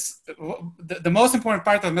is the most important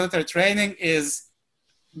part of military training is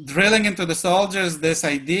drilling into the soldiers this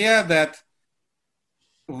idea that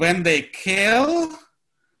when they kill,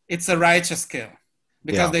 it's a righteous kill.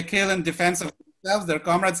 Because they kill in defense of themselves, their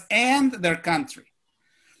comrades, and their country.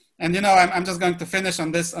 And I'm just going to finish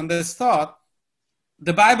on this thought.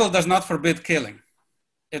 The Bible does not forbid killing.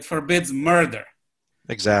 It forbids murder.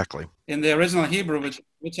 Exactly. In the original Hebrew,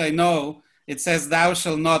 which I know, it says, thou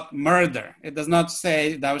shalt not murder. It does not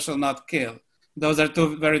say, thou shalt not kill. Those are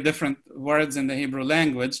two very different words in the Hebrew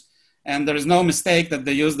language. And there is no mistake that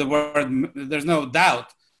they use the word, there's no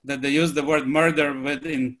doubt that they use the word murder with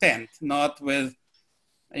intent, not with,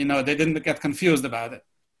 they didn't get confused about it.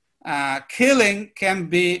 Killing can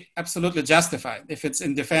be absolutely justified if it's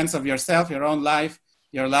in defense of yourself, your own life,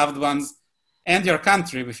 your loved ones, and your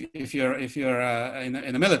country if you're in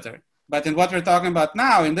the military. But in what we're talking about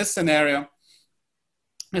now, in this scenario,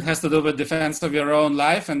 it has to do with defense of your own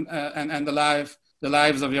life and the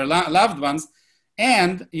lives of your loved ones.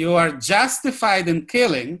 And you are justified in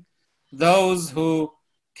killing those who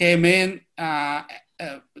came in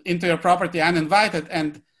into your property uninvited.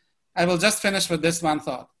 And I will just finish with this one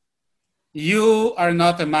thought. You are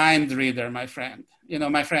not a mind reader, my friend.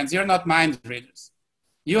 My friends, you're not mind readers.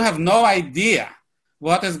 You have no idea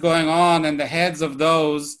what is going on in the heads of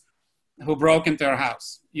those who broke into your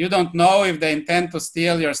house. You don't know if they intend to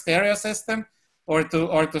steal your stereo system or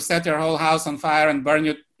to set your whole house on fire and burn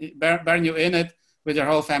you in it with your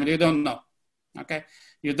whole family. You don't know. Okay?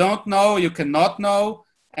 You don't know, you cannot know,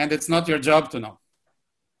 and it's not your job to know.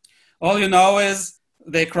 All you know is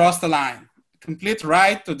they crossed the line. Complete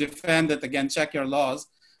right to defend it. Again, check your laws.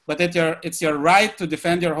 But it's your right to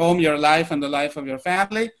defend your home, your life, and the life of your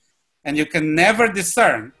family. And you can never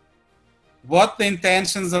discern what the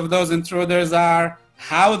intentions of those intruders are,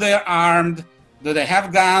 how they're armed, do they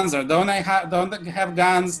have guns or don't they have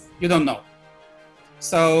guns? You don't know.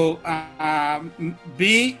 So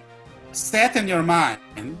be set in your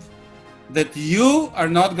mind that you are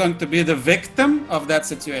not going to be the victim of that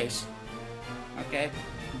situation. Okay?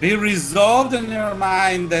 Be resolved in your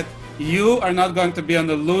mind that you are not going to be on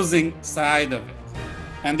the losing side of it.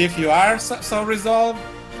 And if you are so resolved,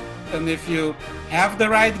 and if you have the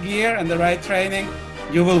right gear and the right training,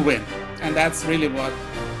 you will win. And that's really what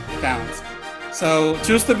counts. So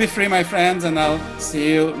choose to be free, my friends, and I'll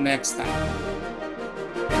see you next time.